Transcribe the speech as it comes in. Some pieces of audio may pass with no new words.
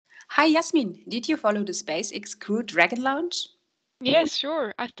Hi Yasmin, did you follow the SpaceX Crew Dragon launch? Yes,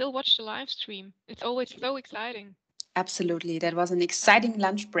 sure. I still watch the live stream. It's always so exciting. Absolutely, that was an exciting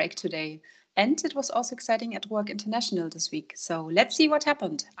lunch break today. And it was also exciting at Work International this week. So let's see what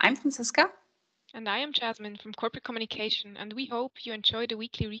happened. I'm Franziska. And I am Jasmine from Corporate Communication, and we hope you enjoy the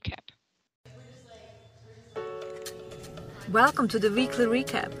weekly recap. Welcome to the Weekly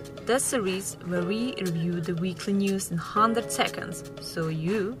Recap, the series where we review the weekly news in 100 seconds so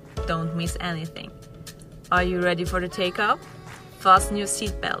you don't miss anything. Are you ready for the takeoff? Fasten your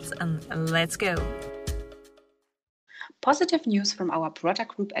seatbelts and let's go! Positive news from our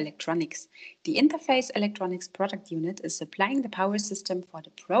product group Electronics. The Interface Electronics product unit is supplying the power system for the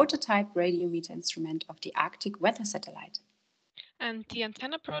prototype radiometer instrument of the Arctic Weather Satellite. And the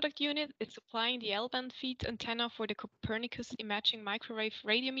antenna product unit is supplying the L-band feed antenna for the Copernicus Imaging Microwave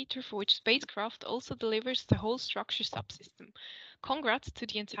Radiometer, for which spacecraft also delivers the whole structure subsystem. Congrats to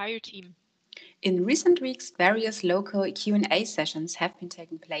the entire team. In recent weeks, various local Q&A sessions have been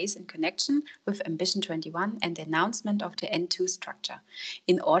taking place in connection with Ambition 21 and the announcement of the N2 structure.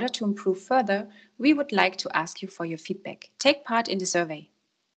 In order to improve further, we would like to ask you for your feedback. Take part in the survey.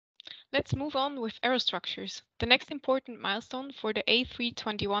 Let's move on with aerostructures. The next important milestone for the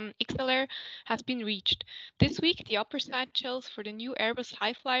A321 XLR has been reached. This week, the upper side shells for the new Airbus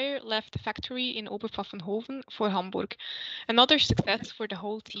Highflyer left the factory in Oberpfaffenhofen for Hamburg. Another success for the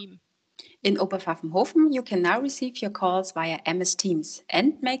whole team. In Oberpfaffenhofen, you can now receive your calls via MS Teams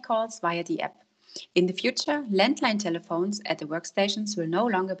and make calls via the app. In the future, landline telephones at the workstations will no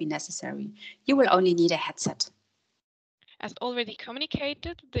longer be necessary. You will only need a headset. As already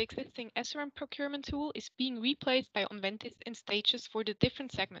communicated, the existing SRAM procurement tool is being replaced by Onventis in stages for the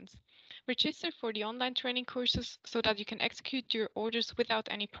different segments. Register for the online training courses so that you can execute your orders without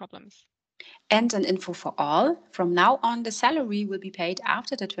any problems. And an info for all, from now on the salary will be paid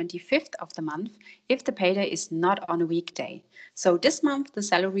after the 25th of the month if the payday is not on a weekday. So this month the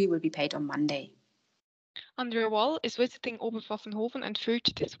salary will be paid on Monday. Andre Wall is visiting Oberpfaffenhofen and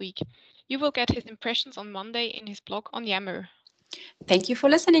Fürth this week. You will get his impressions on Monday in his blog on Yammer. Thank you for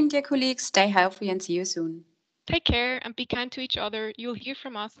listening, dear colleagues. Stay healthy and see you soon. Take care and be kind to each other. You'll hear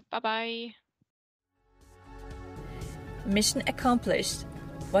from us. Bye-bye. Mission accomplished.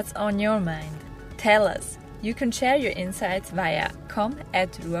 What's on your mind? Tell us. You can share your insights via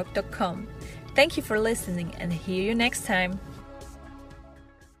com@ruag.com. Thank you for listening and hear you next time.